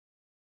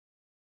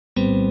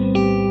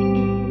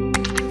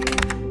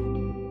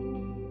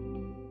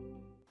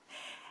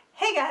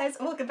Hey guys,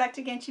 welcome back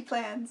to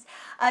GanchiPlans.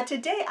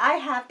 Today I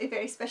have a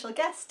very special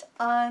guest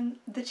on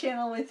the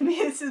channel with me.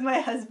 This is my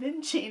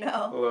husband, Gino.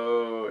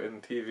 Hello,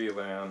 in TV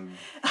land.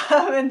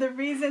 And the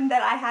reason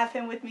that I have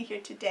him with me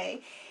here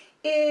today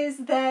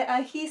is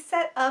that he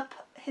set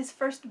up his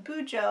first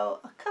BuJo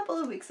a couple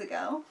of weeks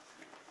ago.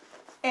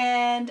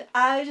 And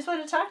I just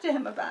wanted to talk to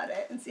him about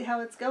it and see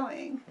how it's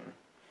going.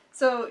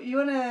 So you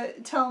want to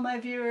tell my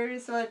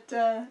viewers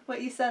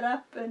what you set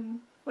up and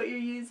what you're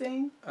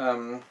using?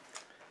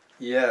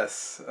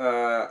 Yes,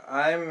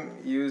 I'm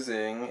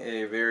using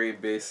a very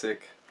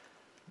basic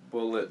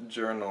bullet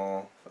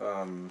journal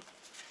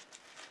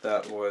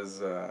that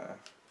was,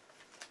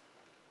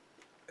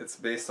 it's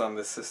based on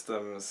the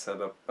system set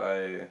up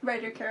by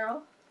Writer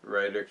Carol.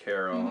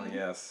 Mm-hmm.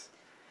 Yes.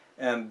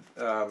 And,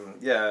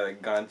 yeah,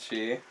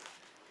 Ganchi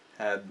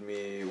had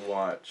me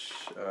watch,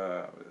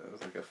 it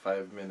was like a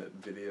 5-minute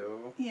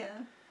video.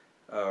 Yeah.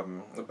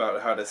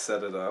 About how to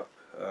set it up.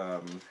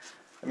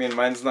 I mean,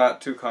 mine's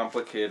not too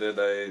complicated.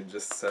 I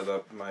just set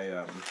up my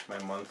my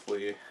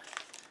monthly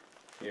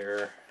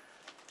here,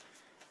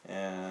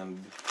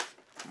 and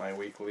my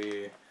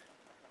weekly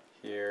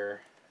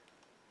here,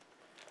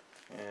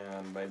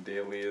 and my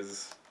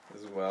dailies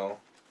as well.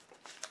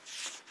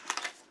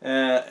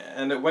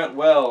 And it went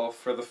well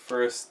for the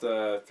first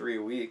 3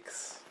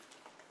 weeks.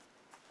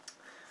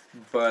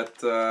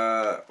 But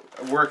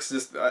work's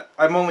just...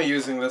 I'm only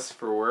using this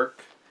for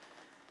work,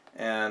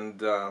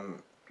 and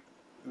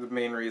the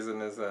main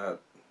reason is that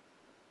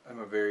I'm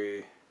a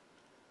very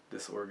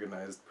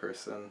disorganized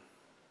person.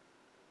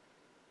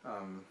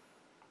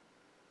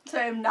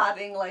 Sorry, I'm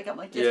nodding like I'm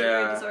like, yes, you're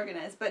very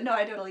disorganized, but no,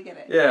 I totally get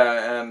it.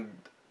 Yeah, and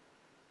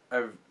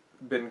I've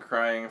been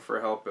crying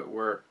for help at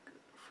work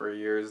for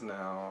years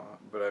now,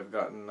 but I've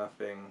gotten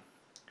nothing.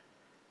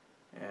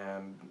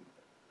 And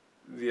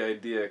the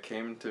idea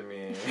came to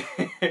me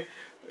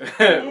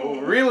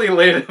really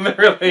late in the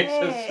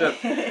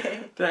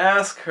relationship to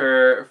ask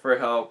her for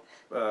help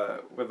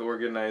with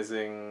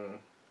organizing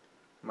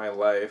my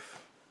life.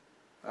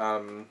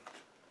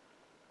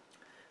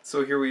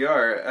 So here we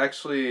are.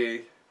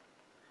 Actually,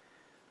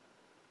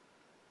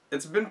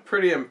 it's been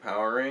pretty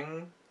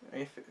empowering,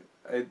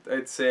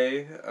 I'd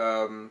say,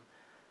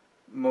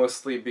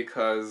 mostly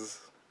because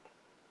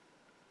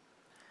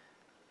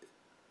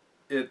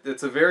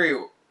it's a very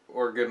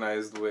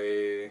organized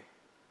way.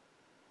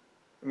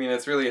 I mean,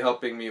 it's really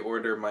helping me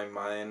order my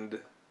mind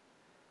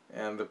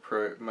and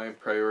my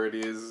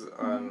priorities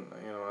on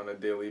on a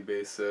daily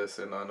basis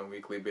and on a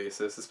weekly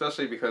basis,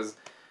 especially because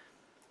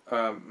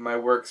my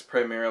work's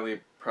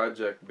primarily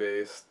project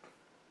based.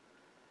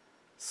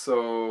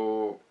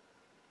 So,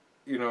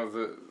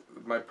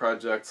 my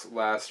projects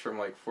last from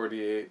like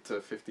 48 to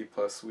 50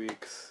 plus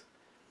weeks,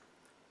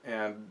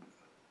 and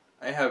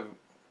I have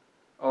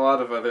a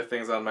lot of other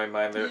things on my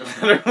mind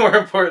that are more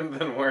important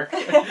than work.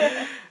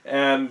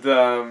 And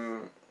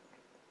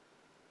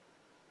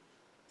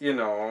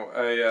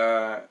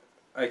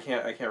I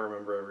can't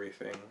remember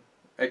everything.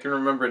 I can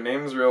remember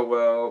names real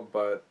well,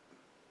 but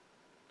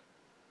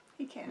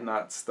you can't.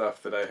 Not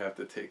stuff that I have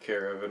to take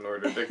care of in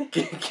order to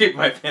keep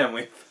my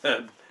family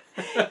fed.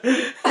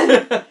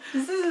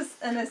 This is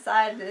an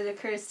aside that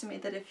occurs to me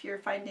that if you're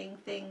finding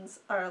things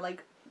or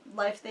like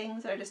life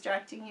things are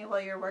distracting you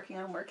while you're working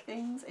on work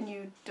things and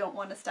you don't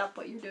want to stop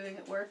what you're doing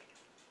at work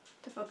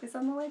to focus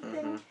on the life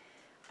thing,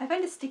 I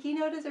find a sticky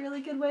note is a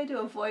really good way to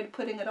avoid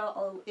putting it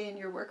all in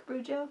your work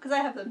BuJo, because I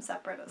have them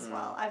separate as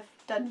well. I've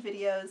done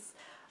videos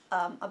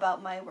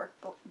about my work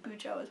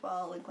BuJo as well.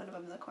 I'll link one of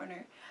them in the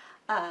corner.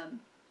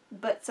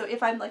 But so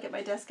if I'm like at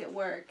my desk at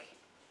work,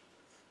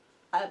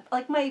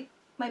 like my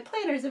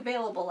planner's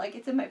available, like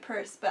it's in my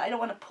purse, but I don't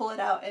want to pull it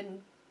out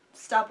and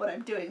stop what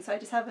I'm doing. So I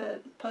just have a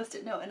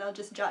post-it note and I'll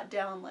just jot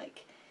down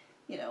like,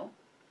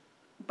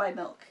 buy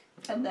milk.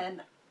 And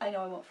then I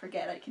know I won't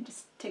forget. I can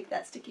just take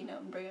that sticky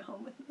note and bring it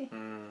home with me.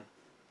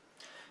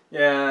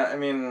 Yeah, I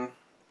mean,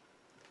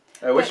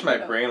 I wish my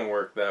brain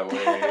worked that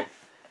way,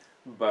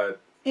 but...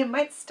 It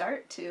might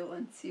start to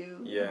once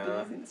you've been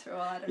using this for a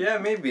while. Yeah,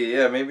 maybe.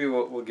 Yeah, maybe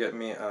we'll get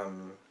me,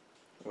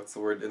 what's the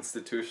word,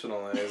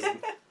 institutionalized.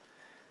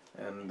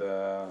 And,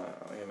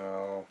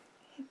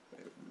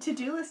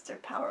 To-do lists are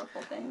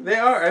powerful things. They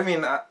are. I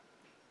mean,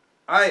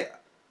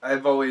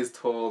 I've always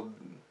told...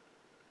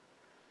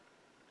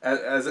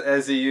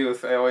 As a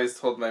youth, I always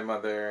told my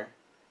mother,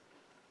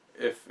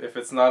 if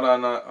it's not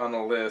on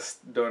a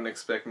list, don't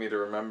expect me to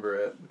remember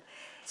it.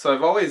 So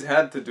I've always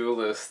had to-do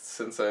lists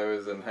since I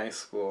was in high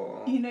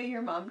school.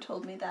 Your mom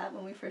told me that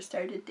when we first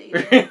started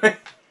dating. Really?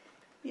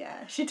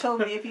 Yeah, she told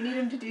me if you need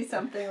him to do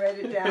something, write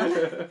it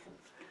down.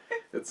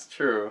 It's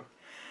true.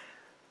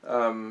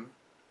 I've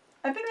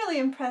been really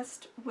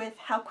impressed with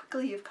how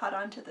quickly you've caught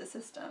on to the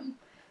system.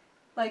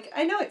 Like,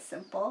 I know it's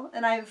simple,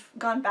 and I've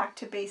gone back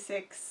to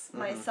basics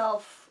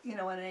myself, when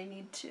I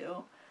need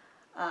to.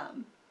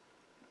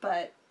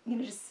 But,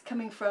 just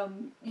coming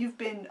from, you've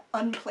been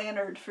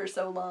unplannered for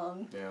so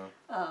long,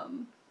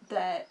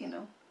 that,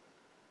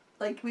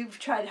 like, we've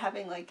tried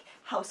having, like,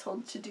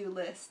 household to-do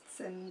lists,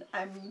 and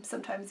I'm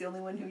sometimes the only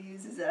one who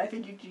uses it. I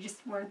figured you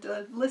just weren't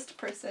a list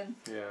person.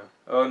 Yeah.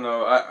 Oh,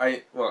 no,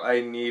 I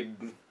need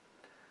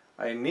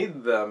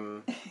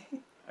them.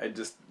 I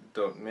just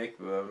don't make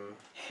them.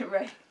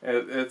 Right.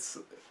 It's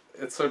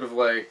sort of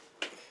like,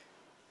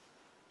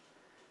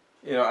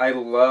 I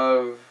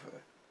love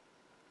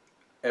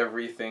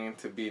everything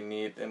to be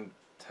neat and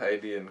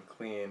tidy and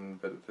clean,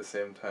 but at the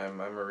same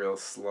time I'm a real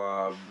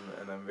slob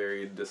and I'm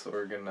very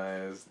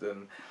disorganized.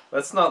 And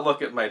let's not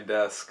look at my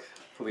desk,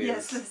 please.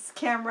 Yes, this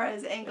camera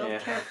is angled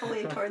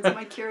carefully towards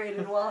my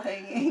curated wall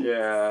hanging.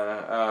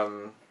 Yeah,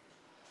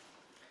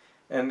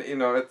 and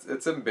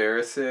it's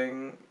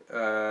embarrassing.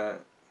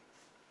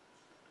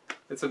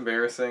 It's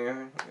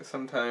embarrassing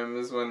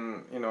sometimes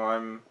when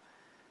I'm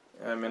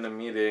in a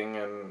meeting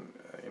and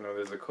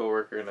there's a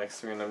coworker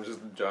next to me and I'm just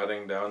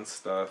jotting down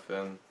stuff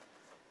and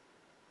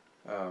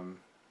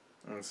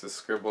it's just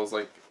scribbles.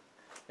 Like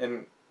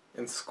in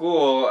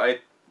school I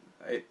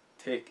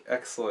take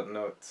excellent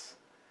notes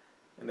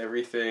and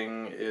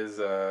everything is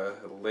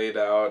laid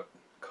out,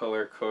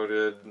 color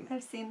coded.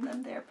 I've seen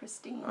them, they're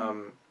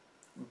pristine.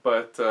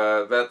 But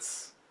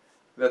that's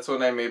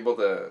when I'm able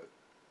to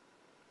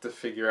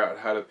figure out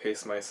how to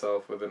pace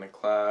myself within a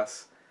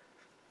class.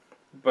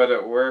 But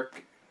at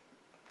work,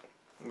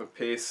 the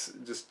pace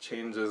just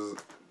changes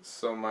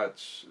so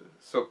much,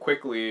 so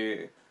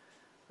quickly,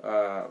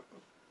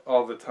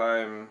 all the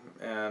time,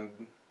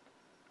 and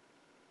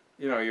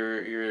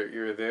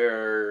you're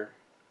there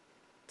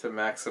to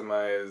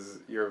maximize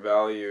your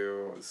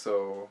value.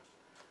 So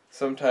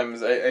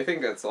sometimes I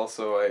think that's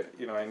also I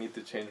need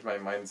to change my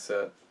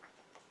mindset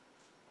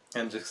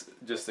and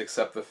just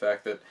accept the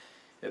fact that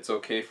it's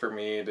okay for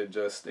me to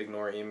just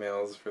ignore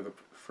emails for the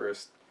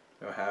first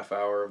half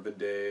hour of the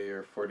day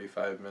or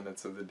 45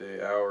 minutes of the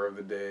day, hour of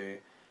the day,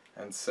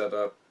 and set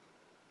up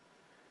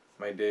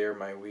my day or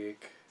my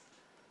week.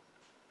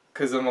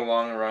 Because in the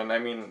long run, I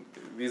mean,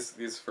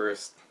 these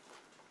first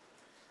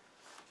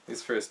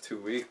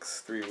 2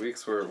 weeks, 3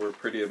 weeks were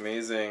pretty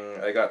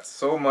amazing. I got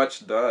so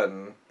much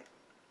done,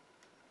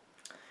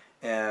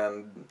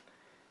 and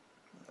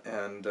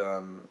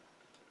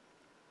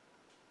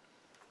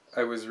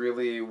I was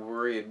really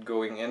worried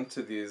going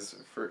into these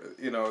for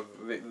the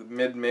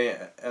mid-May,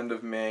 end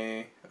of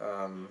May,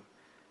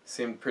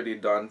 seemed pretty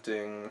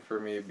daunting for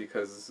me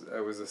because I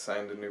was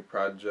assigned a new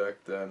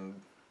project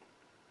and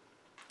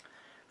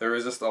there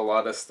was just a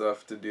lot of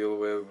stuff to deal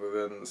with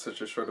within such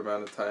a short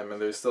amount of time,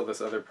 and there's still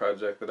this other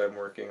project that I'm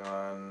working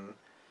on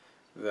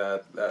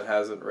that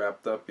hasn't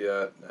wrapped up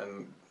yet,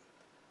 and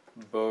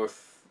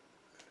both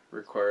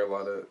require a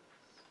lot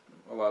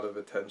of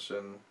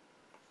attention,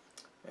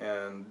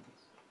 and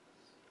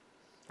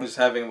just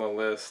having the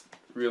list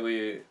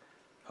really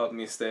helped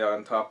me stay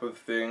on top of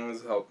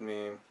things, helped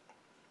me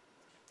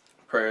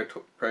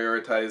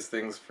prioritize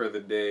things for the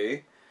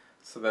day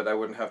so that I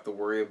wouldn't have to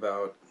worry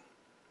about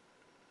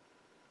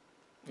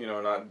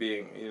not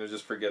being,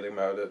 just forgetting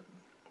about it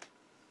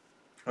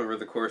over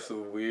the course of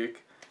the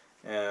week.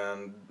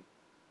 And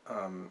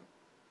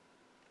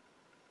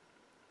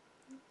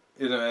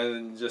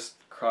and just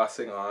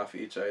crossing off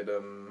each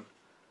item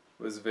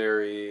was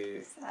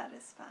very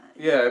satisfying.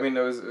 Yeah, I mean,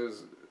 it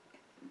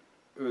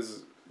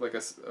was like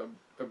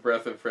a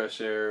breath of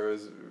fresh air. It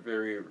was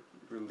very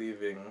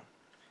relieving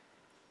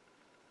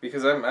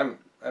because I'm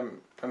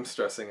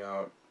stressing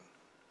out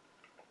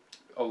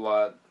a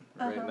lot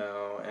right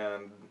now,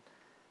 and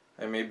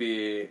I may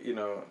be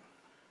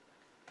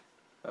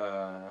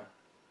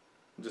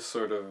just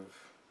sort of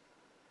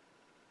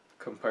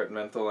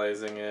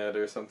compartmentalizing it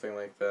or something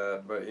like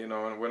that. But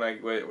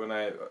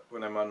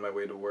when I'm on my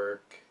way to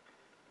work,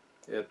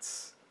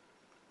 it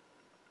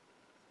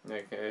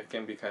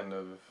can be kind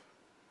of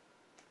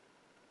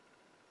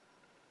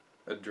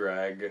a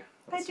drag.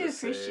 I do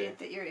appreciate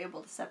that you're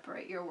able to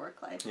separate your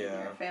work life and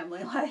your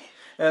family life.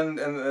 And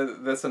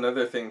that's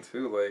another thing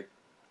too. Like,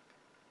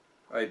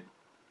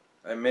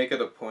 I make it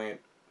a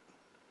point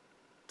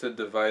to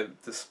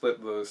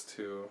split those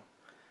two,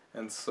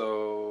 and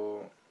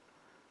so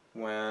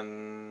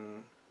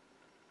when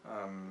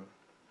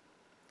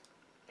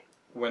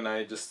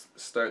I just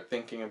start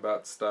thinking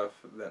about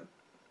stuff that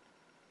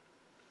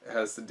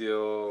has to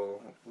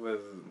deal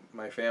with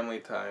my family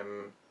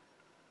time,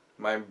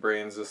 my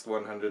brain's just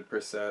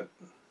 100%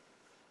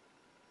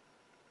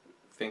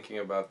 thinking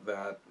about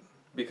that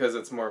because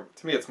it's more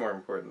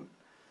important.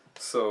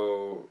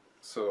 So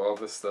all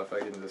this stuff I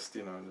can just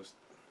just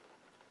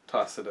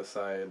toss it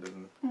aside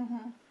and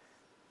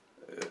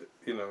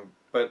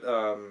but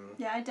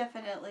yeah, I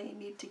definitely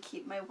need to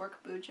keep my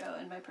work BuJo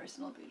and my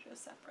personal BuJo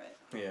separate.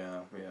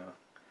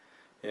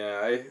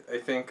 I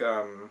think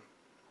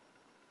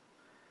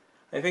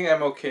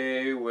I'm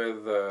okay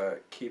with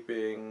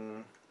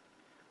keeping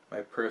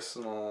my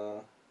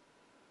personal,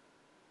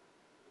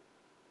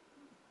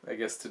 I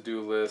guess,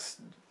 to-do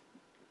list,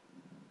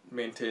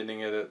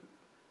 maintaining it at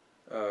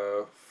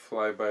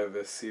fly by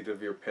the seat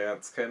of your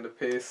pants kind of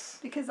pace.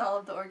 Because all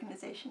of the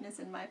organization is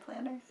in my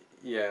planner?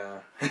 Yeah.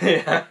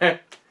 Yeah.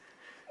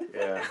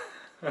 Yeah.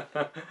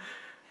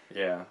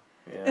 Yeah,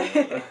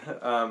 yeah.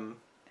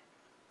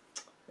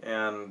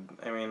 And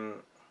I mean,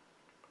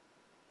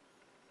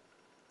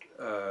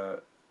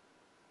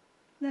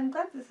 I'm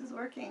glad this is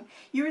working.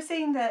 You were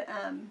saying that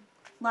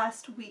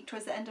last week,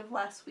 towards the end of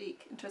last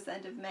week, and towards the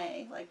end of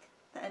May, like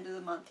the end of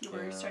the month, you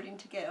were starting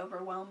to get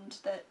overwhelmed.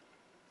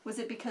 Was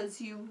it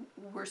because you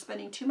were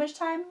spending too much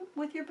time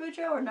with your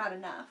BuJo, or not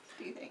enough,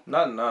 do you think?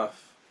 Not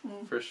enough,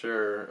 for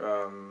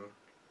sure.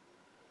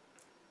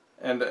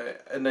 And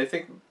I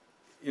think,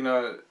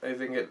 I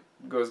think it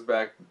goes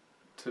back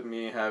to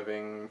me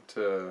having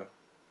to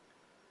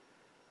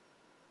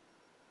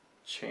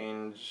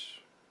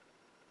change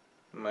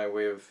my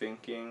way of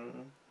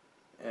thinking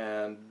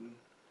and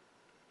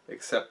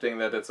accepting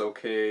that it's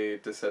okay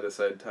to set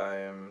aside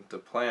time to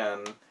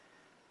plan,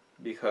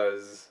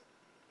 because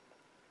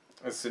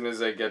as soon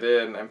as I get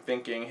in, I'm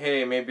thinking,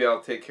 hey, maybe I'll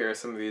take care of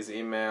some of these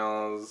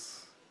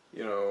emails,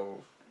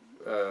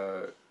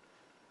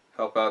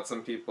 help out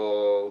some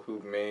people who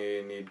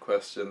may need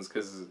questions,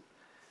 because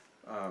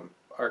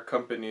our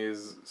company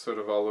is sort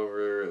of all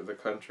over the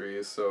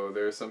country, so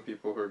there are some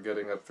people who are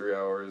getting up 3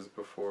 hours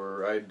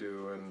before I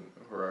do and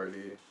who are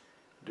already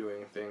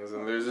doing things,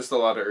 and there's just a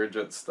lot of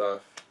urgent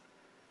stuff.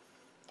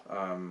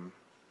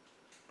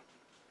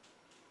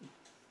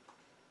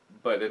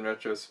 But in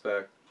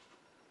retrospect,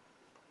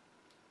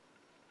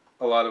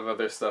 a lot of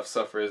other stuff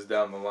suffers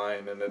down the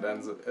line, and it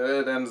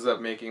ends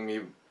up making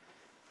me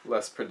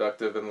less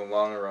productive in the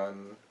long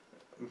run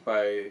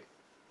by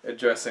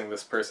addressing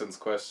this person's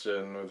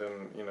question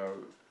within,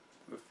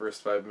 the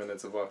first 5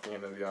 minutes of walking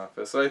into the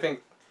office. So I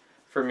think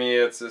for me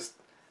it's just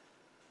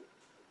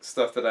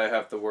stuff that I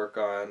have to work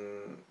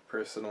on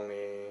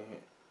personally.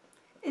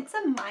 It's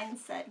a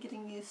mindset,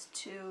 getting used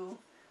to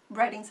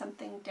writing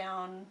something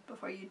down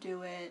before you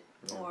do it,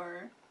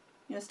 or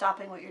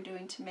stopping what you're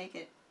doing to make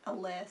it a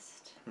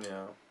list.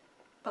 Yeah.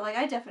 But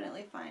I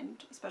definitely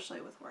find, especially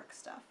with work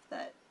stuff,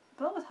 but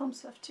with home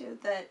stuff too,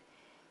 that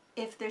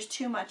if there's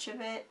too much of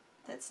it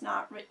that's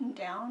not written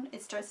down,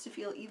 it starts to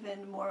feel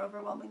even more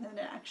overwhelming than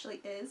it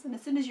actually is. And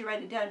as soon as you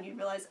write it down, you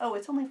realize, oh,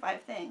 it's only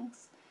 5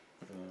 things.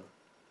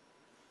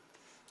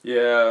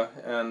 Yeah,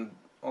 and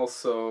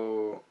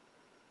also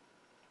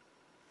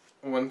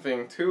one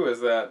thing too is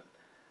that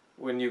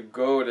when you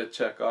go to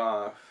check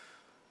off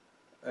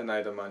an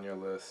item on your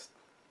list,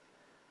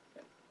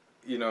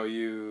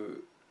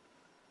 you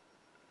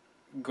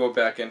go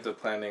back into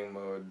planning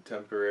mode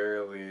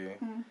temporarily.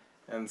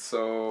 And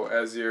so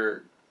as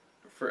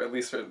at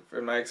least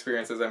for my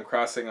experience, as I'm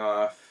crossing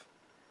off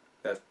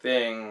that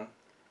thing,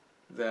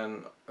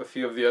 then a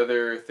few of the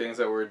other things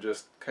that were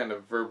just kind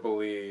of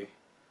verbally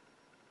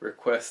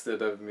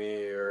requested of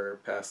me or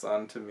passed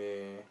on to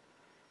me,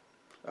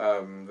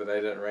 that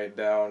I didn't write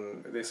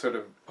down, they sort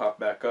of pop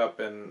back up,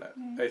 and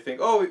I think,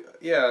 oh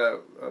yeah,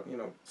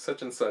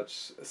 such and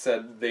such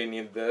said they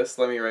need this,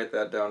 let me write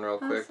that down real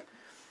quick.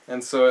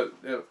 And so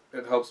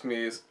it helps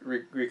me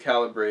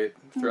recalibrate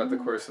throughout the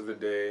course of the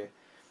day,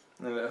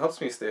 and it helps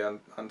me stay on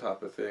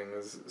top of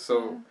things.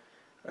 So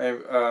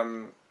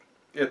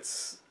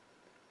it's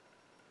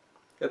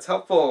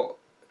helpful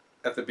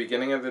at the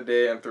beginning of the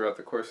day and throughout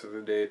the course of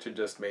the day to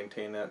just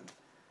maintain it.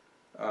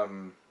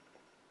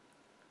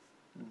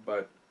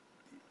 But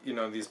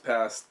the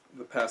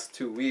past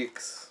 2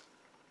 weeks,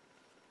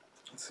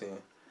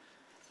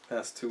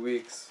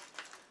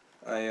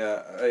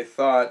 I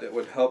thought it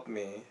would help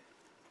me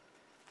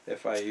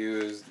if I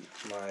used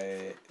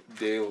my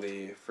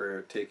daily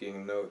for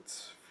taking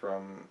notes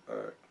from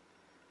a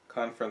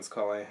conference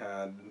call I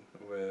had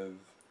with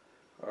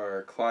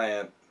our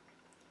client,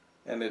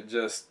 and it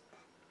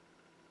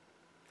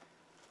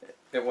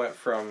went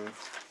from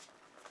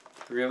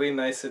really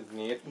nice and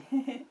neat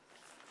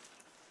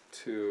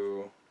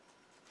to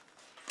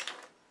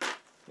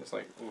just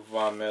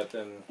vomit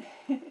and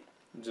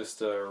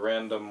just a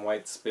random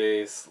white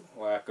space,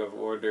 lack of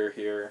order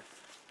here.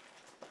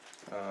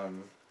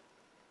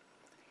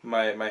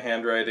 My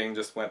handwriting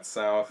just went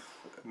south.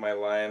 My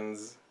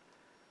lines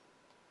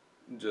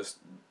just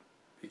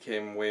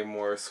became way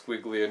more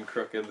squiggly and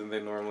crooked than they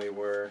normally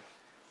were.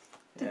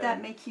 Did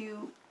that make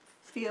you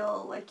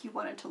feel like you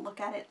wanted to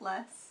look at it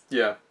less?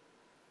 Yeah.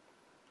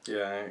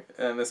 Yeah,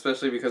 and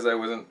especially because I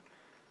wasn't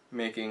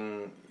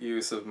making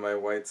use of my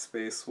white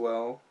space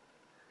well.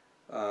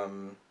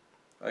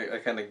 I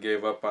kind of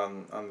gave up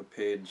on the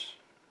page,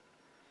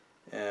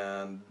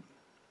 and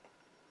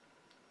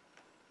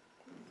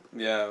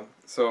yeah,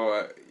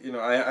 so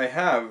I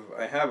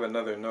have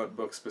another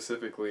notebook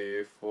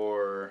specifically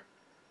for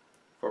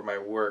my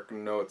work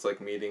notes,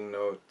 like meeting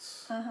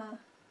notes.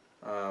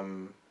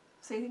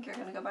 So you think you're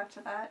gonna go back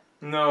to that?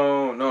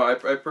 No,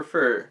 I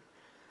prefer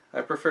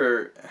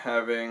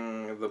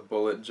having the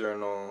bullet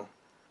journal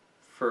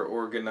for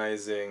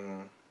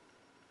organizing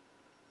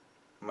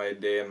my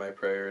day and my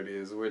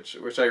priorities,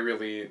 which I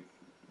really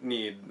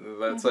need.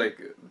 That's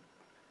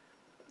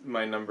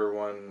my number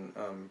one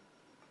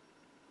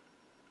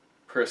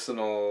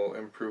personal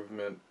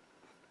improvement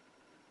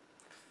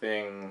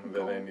thing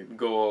that I need,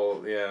 goal,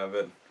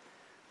 that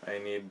I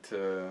need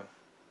to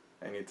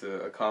I need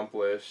to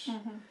accomplish.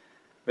 Mm-hmm.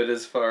 But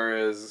as far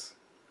as,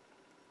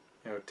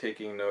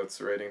 taking notes,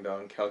 writing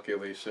down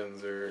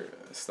calculations or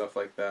stuff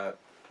like that,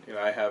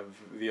 I have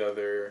the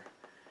other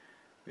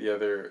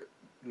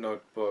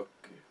notebook.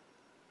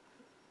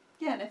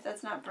 Yeah, and if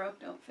that's not broke,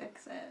 don't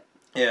fix it.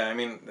 Yeah, I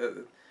mean,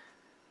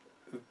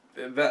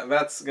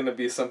 that's going to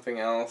be something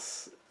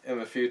else in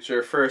the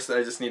future. First,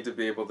 I just need to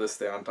be able to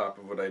stay on top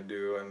of what I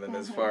do, and then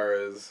as far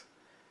as,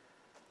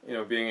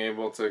 being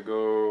able to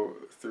go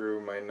through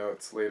my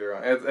notes later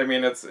on. I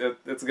mean, it's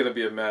going to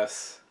be a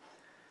mess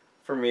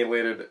for me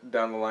later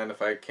down the line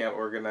if I can't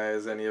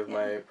organize any of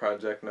my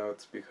project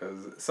notes,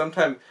 because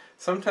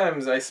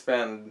sometimes I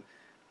spend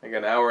like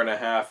an hour and a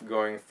half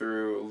going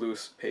through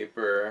loose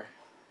paper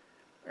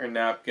or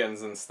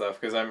napkins and stuff,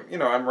 because I'm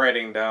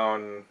writing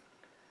down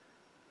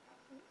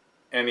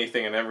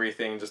anything and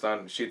everything just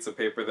on sheets of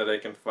paper that I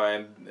can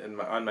find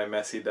on my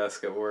messy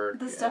desk at work.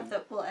 The stuff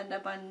that will end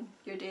up on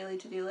your daily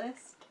to-do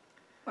list?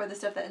 Or the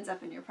stuff that ends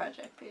up in your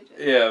project pages?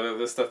 Yeah,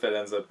 the stuff that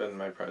ends up in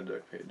my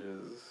project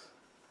pages.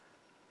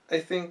 I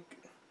think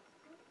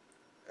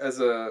as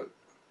a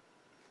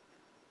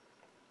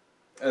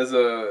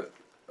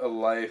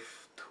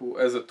life tool,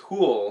 as a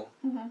tool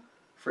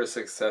for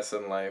success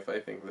in life, I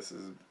think this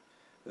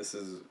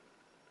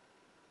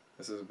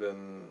has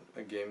been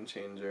a game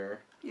changer.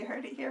 You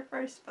heard it here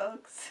first,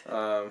 folks.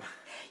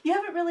 You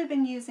haven't really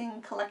been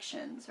using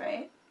collections,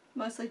 right?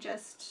 Mostly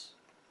just...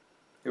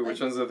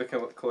 Which ones are the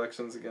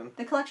collections again?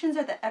 The collections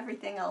are the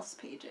everything else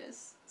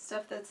pages.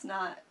 Stuff that's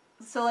not...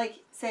 So, like,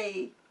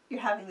 say you're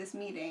having this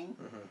meeting.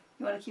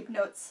 You want to keep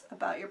notes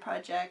about your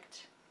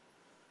project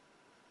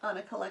on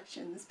a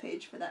collections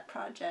page for that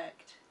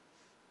project.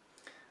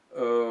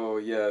 Oh,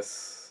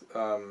 yes.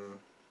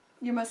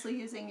 You're mostly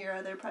using your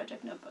other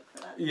project notebook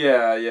for that.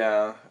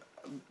 Yeah.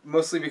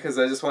 Mostly because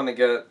I just want to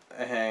get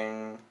a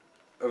hang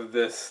of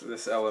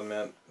this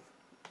element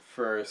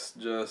first,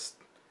 just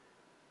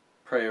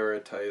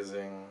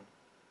prioritizing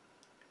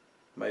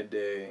my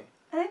day.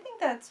 And I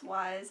think that's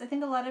wise. I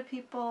think a lot of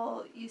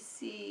people you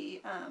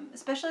see,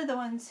 especially the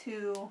ones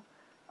who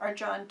are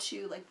drawn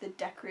to like the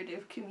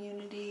decorative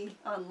community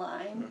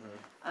online,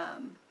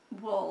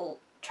 will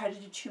try to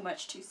do too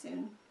much too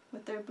soon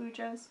with their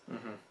BuJos.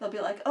 They'll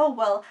be like, oh,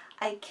 well,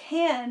 I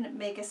can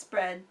make a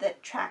spread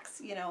that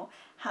tracks,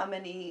 how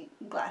many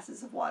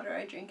glasses of water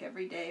I drink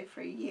every day for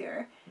a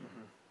year.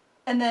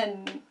 And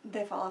then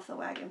they fall off the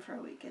wagon for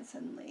a week and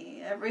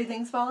suddenly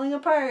everything's falling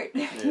apart.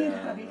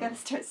 You gotta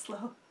start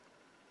slow.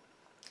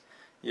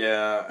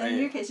 Yeah. In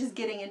your case, just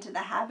getting into the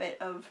habit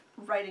of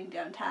writing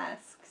down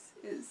tasks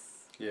is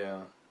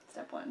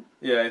step one.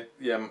 Yeah.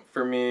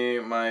 For me,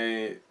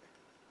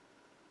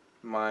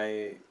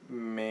 my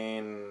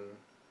main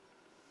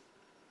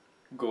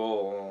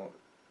goal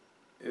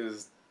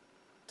is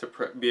to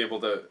be able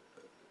to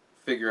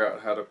figure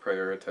out how to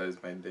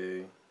prioritize my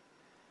day.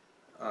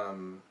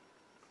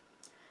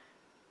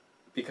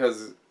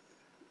 Because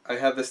I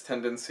have this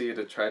tendency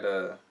to try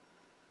to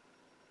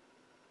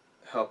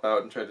help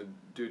out and try to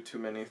do too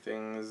many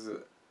things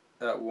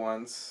at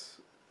once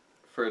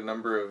for a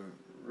number of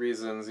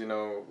reasons.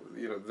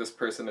 This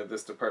person at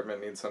this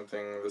department needs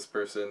something, this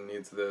person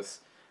needs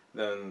this,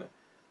 then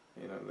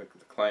the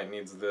client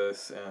needs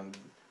this, and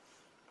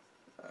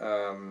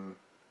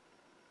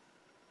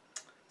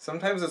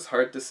sometimes it's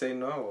hard to say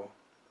no.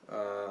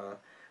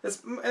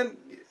 And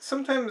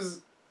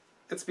sometimes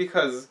it's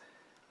because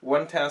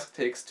one task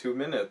takes 2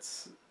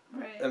 minutes,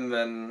 right? And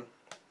then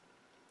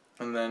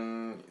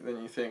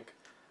you think,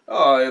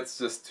 oh, it's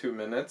just 2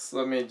 minutes.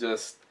 Let me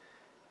just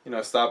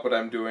stop what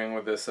I'm doing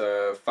with this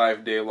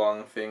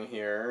 5-day-long thing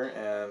here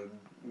and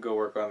go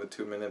work on the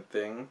 2-minute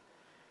thing.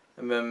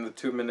 And then the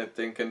 2-minute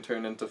thing can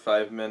turn into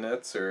 5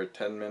 minutes or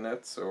 10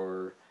 minutes,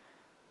 or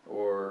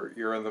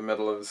you're in the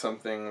middle of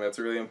something that's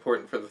really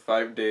important for the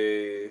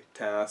 5-day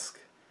task.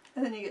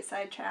 And then you get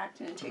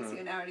sidetracked and it takes you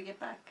an hour to get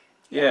back.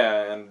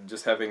 Yeah, and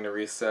just having to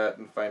reset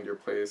and find your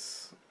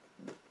place.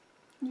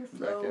 Your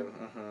flow. Back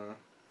in.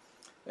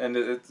 And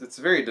it's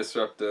very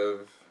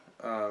disruptive.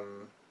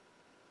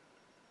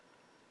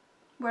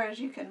 Whereas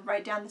you can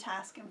write down the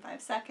task in 5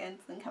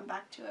 seconds, then come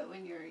back to it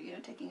when you're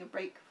taking a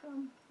break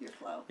from your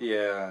flow.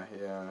 Yeah.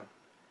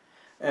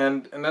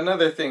 And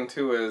another thing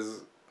too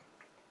is,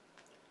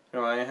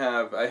 I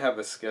have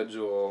a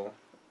schedule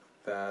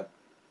that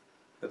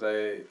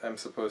I'm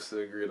supposed to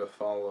agree to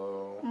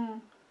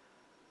follow.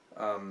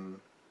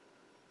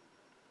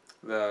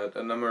 That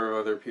a number of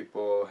other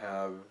people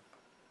have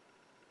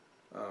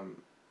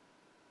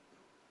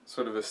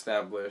sort of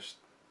established.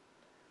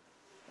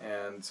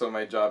 And so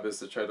my job is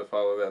to try to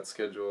follow that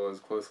schedule as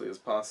closely as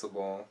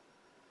possible.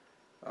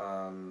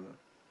 And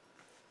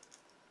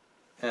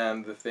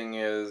the thing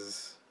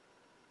is,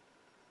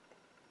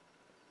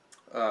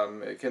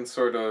 it can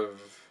sort of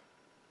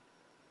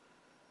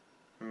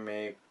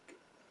make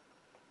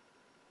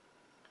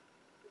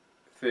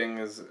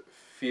things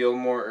feel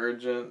more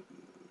urgent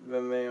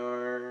than they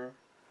are,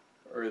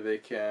 or they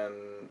can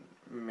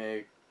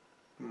make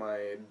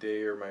my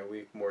day or my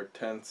week more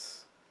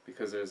tense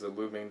because there's a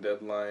looming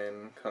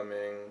deadline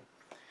coming.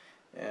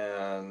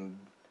 and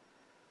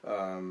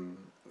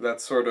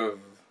that sort of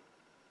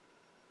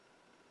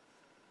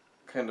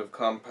kind of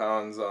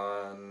compounds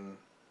on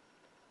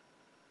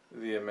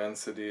the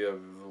immensity of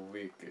the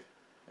week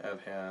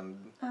at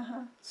hand.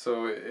 Uh-huh.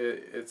 So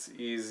it's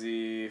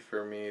easy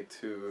for me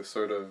to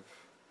sort of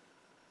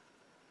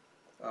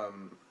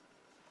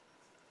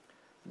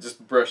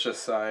just brush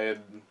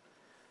aside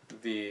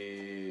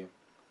the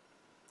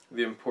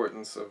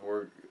importance of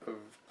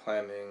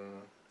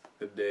planning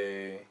the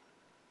day,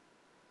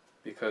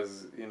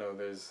 because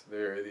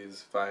there are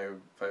these five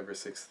or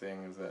six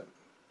things that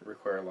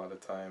require a lot of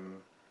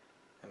time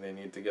and they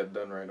need to get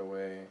done right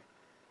away,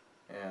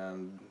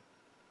 and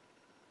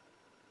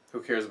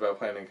who cares about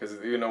planning, because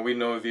we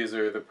know these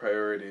are the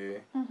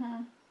priority.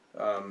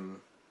 Mm-hmm.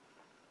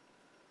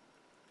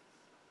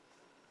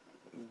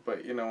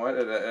 But you know what,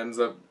 it ends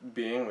up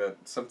being that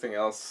something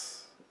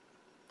else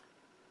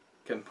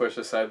can push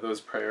aside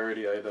those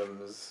priority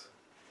items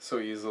so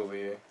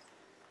easily,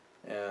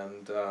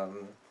 and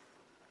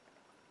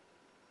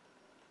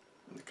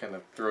it kind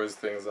of throws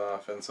things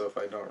off. And so if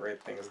I don't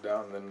write things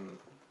down, then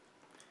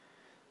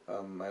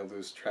I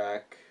lose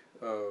track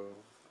of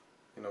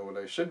what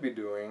I should be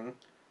doing,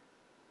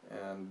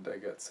 and I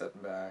get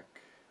set back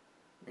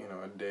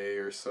a day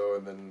or so,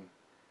 and then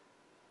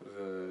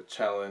the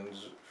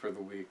challenge for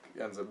the week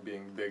ends up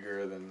being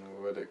bigger than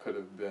what it could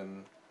have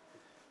been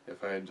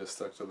if I had just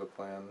stuck to the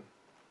plan.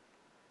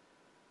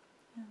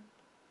 Yeah.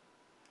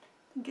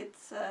 I think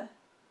it's a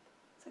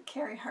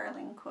Carrie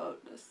Harling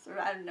quote, or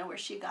I don't know where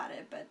she got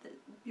it, but that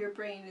your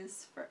brain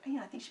is for,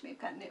 I think she may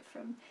have gotten it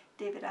from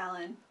David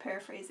Allen,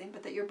 paraphrasing,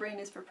 but that your brain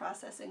is for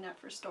processing, not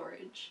for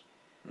storage.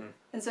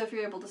 And so if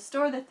you're able to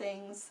store the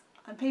things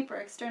on paper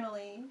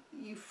externally,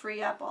 you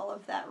free up all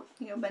of that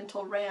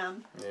mental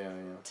RAM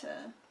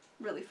to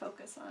really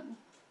focus on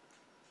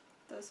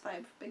those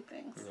 5 big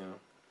things.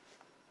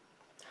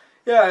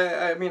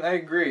 Yeah, I mean, I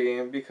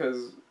agree,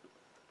 because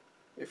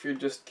if you're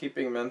just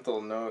keeping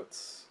mental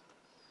notes,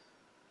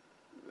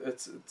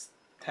 it's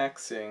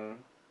taxing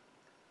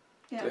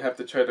to have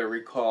to try to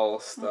recall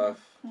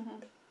stuff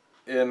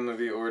in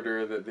the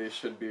order that they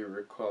should be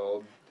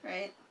recalled.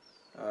 Right.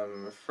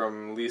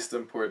 From least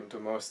important to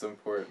most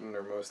important,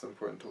 or most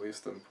important to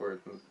least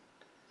important.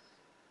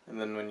 And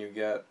then when you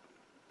get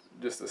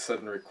just a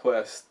sudden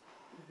request,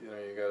 you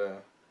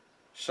gotta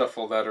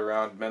shuffle that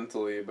around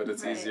mentally, but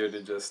it's easier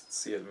to just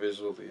see it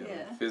visually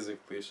and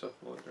physically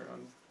shuffle it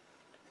around.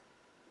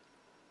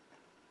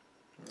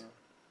 Yeah.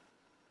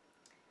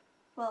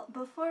 Well,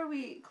 before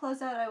we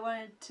close out, I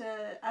wanted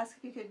to ask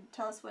if you could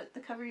tell us what the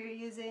cover you're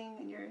using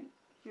and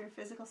your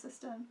physical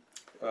system.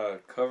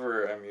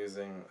 Cover I'm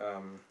using.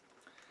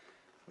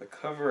 The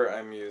cover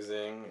I'm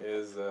using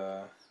is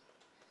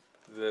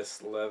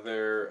this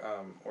leather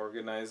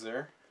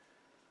organizer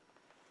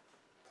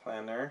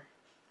planner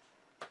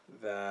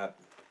that...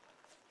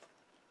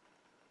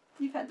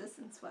 You've had this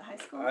since what, high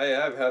school?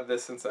 I've had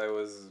this since I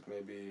was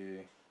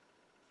maybe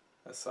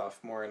a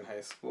sophomore in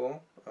high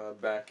school,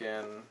 back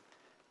in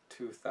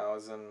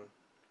 2000,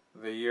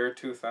 the year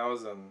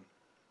 2000.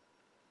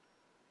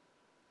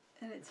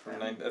 And it's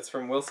it's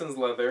from Wilson's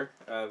Leather.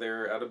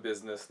 They're out of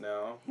business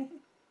now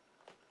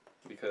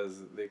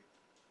because they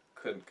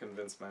couldn't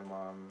convince my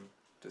mom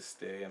to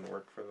stay and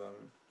work for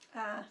them.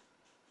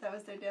 That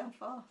was their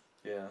downfall.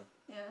 Yeah.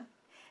 Yeah.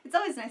 It's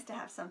always nice to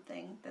have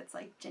something that's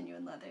like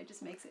genuine leather. It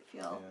just makes it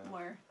feel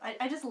more...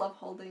 I just love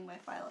holding my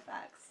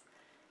Filofax,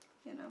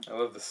 I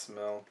love the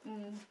smell.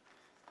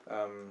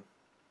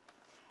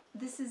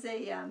 This is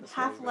a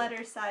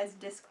half-letter size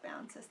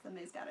disc-bound system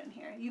they've got in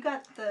here. You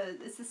got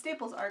it's the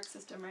Staples Arc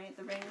system, right?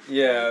 The ring.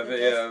 Yeah,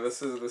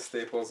 this is the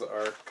Staples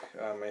Arc.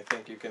 I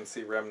think you can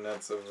see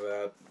remnants of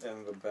that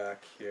in the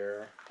back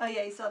here. Oh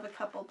yeah, you still have a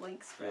couple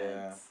blank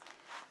spreads.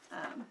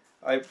 Yeah.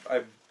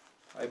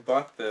 I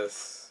bought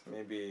this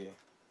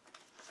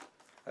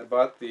I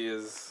bought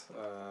these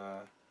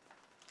let's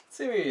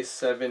say maybe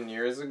 7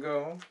 years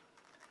ago,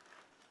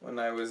 when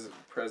I was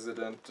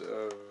president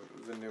of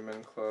the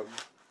Newman Club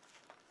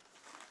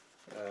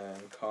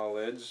in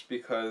college,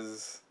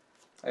 because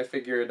I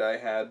figured I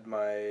had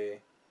my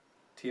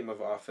team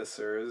of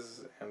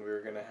officers and we were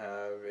going to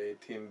have a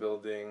team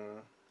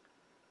building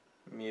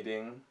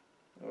meeting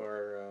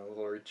or a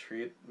little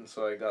retreat, and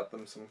so I got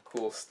them some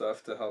cool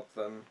stuff to help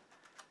them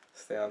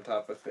stay on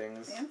top of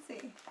things.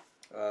 Fancy.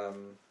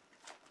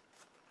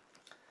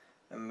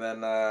 And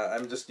then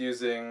I'm just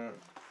using,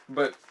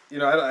 but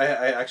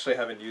I actually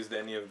haven't used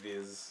any of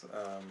these.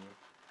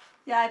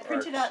 Yeah, I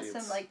printed out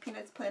some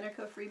Peanuts Planner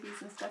Co.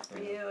 freebies and stuff for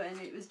you, and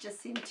it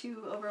just seemed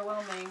too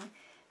overwhelming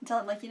until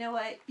I'm like, you know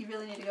what, you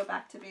really need to go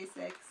back to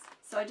basics.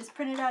 So I just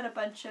printed out a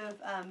bunch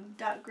of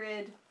dot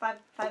grid,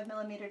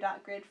 5mm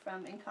dot grid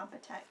from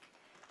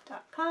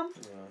Incompetech.com,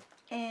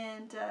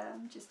 and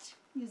just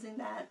using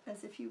that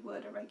as if you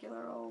would a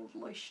regular old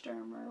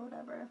Leuchtturm or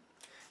whatever.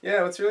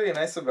 Yeah, what's really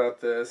nice about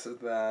this is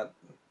that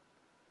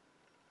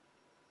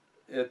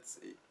it's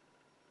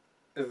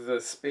the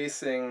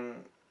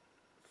spacing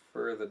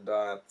for the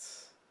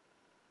dots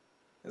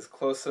is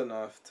close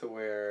enough to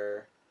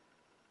where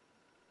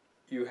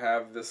you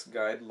have this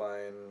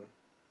guideline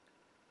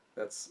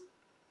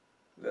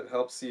that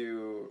helps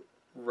you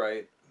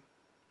write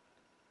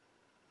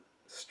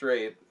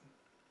straight,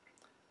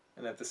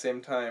 and at the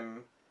same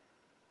time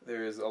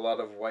there's a lot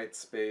of white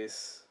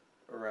space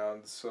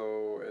around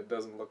so it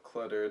doesn't look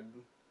cluttered,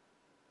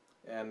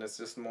 and it's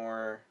just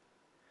more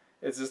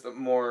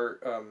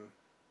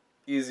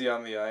easy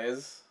on the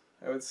eyes,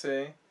 I would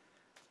say.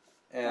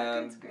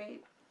 And That's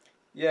great.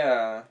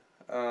 yeah,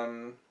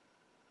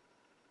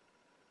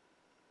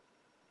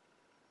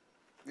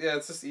 yeah,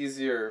 it's just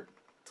easier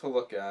to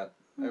look at,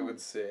 I would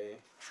say.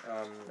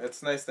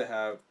 It's nice to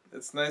have.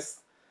 It's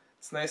nice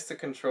to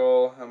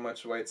control how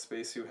much white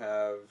space you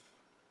have,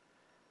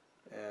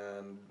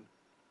 and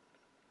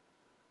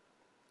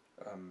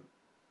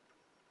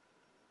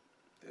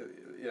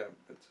yeah,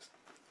 it just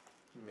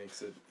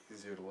makes it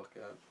easier to look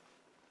at.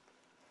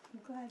 I'm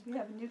glad we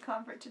have a new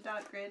convert to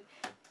dot grid.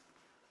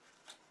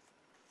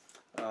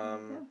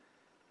 And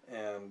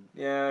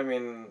yeah, I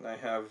mean, I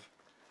have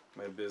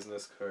my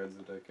business cards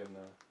that I can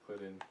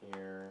put in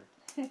here.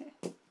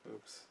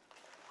 Oops.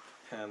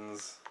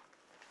 Pens.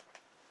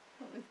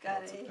 We've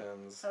got Lots of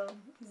pens.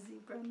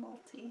 zebra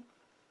multi.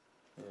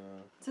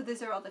 Yeah. So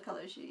these are all the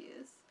colors you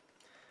use?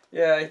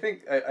 Yeah, I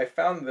think I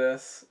found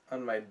this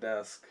on my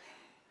desk.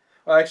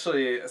 Well,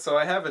 actually, so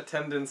I have a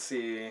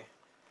tendency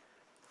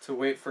to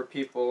wait for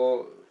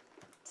people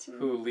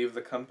who leave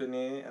the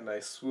company, and I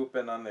swoop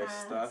in on their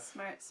stuff.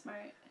 Smart.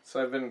 So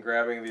I've been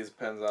grabbing these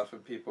pens off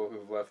of people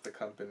who've left the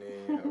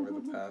company over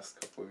the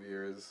past couple of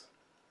years.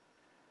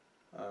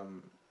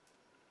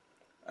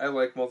 I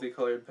like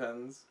multicolored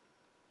pens.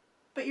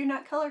 But you're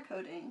not color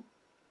coding.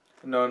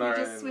 No, not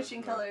You're just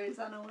switching colors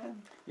on a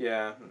whim.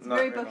 Yeah. It's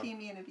very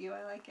bohemian of you.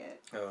 I like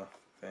it. Oh,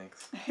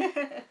 thanks.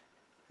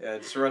 Yeah, I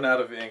just run out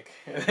of ink.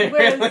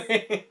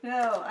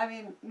 No, I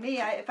mean,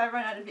 if I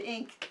run out of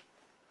ink,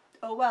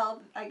 oh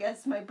well, I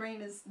guess my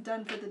brain is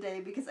done for the day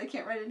because I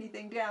can't write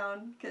anything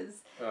down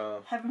because,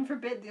 heaven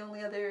forbid, the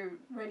only other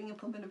writing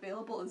implement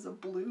available is a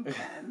blue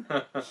pen.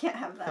 Can't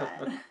have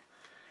that.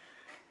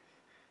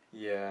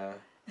 Yeah.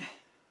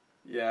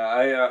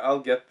 Yeah, I'll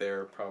get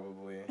there,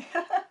 probably.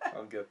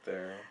 I'll get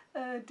there.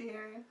 Oh,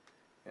 dear.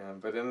 Yeah,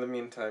 but in the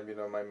meantime,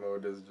 my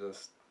mode is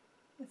just...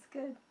 It's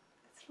good.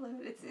 It's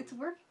fluid. It's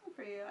working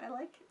for you. I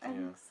like it.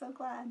 I'm so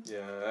glad.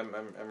 Yeah,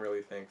 I'm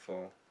really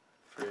thankful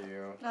for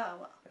you. Oh,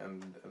 well.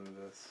 And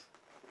this.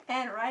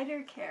 And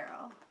Ryder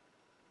Carroll.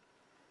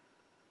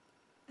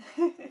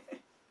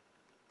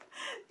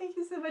 Thank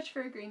you so much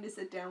for agreeing to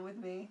sit down with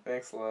me.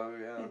 Thanks, love.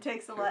 Yeah. It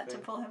takes a lot to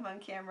pull him on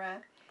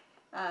camera.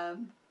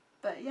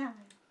 But yeah,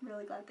 I'm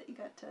really glad that you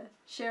got to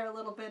share a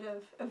little bit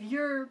of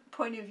your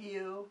point of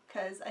view,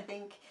 because I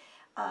think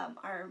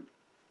our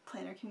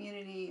planner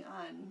community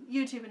on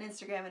YouTube and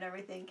Instagram and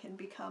everything can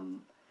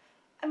become,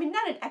 I mean,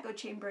 not an echo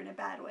chamber in a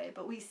bad way,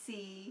 but we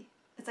see,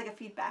 it's like a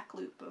feedback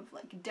loop of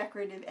like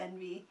decorative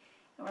envy,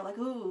 and we're like,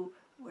 ooh,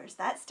 where's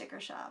that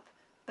sticker shop?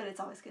 But it's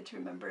always good to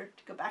remember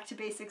to go back to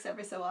basics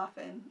every so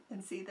often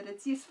and see that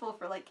it's useful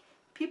for like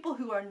people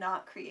who are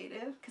not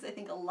creative, because I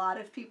think a lot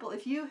of people,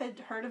 if you had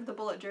heard of the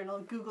bullet journal,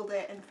 Googled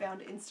it, and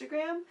found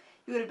Instagram,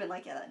 you would have been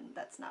like, yeah,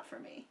 that's not for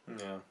me.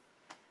 Yeah.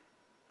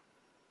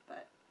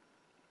 But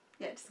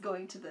yeah, just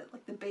going to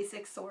the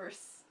basic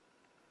source,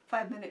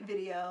 5-minute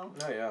video.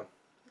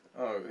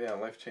 Oh yeah,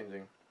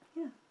 life-changing.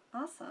 Yeah,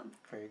 awesome.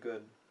 Very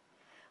good.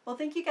 Well,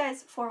 thank you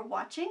guys for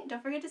watching.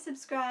 Don't forget to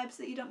subscribe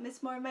so that you don't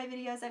miss more of my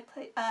videos. I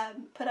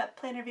put up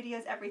planner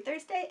videos every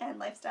Thursday and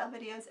lifestyle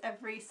videos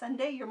every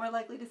Sunday. You're more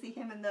likely to see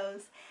him in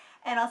those.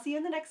 And I'll see you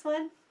in the next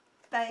one.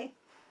 Bye.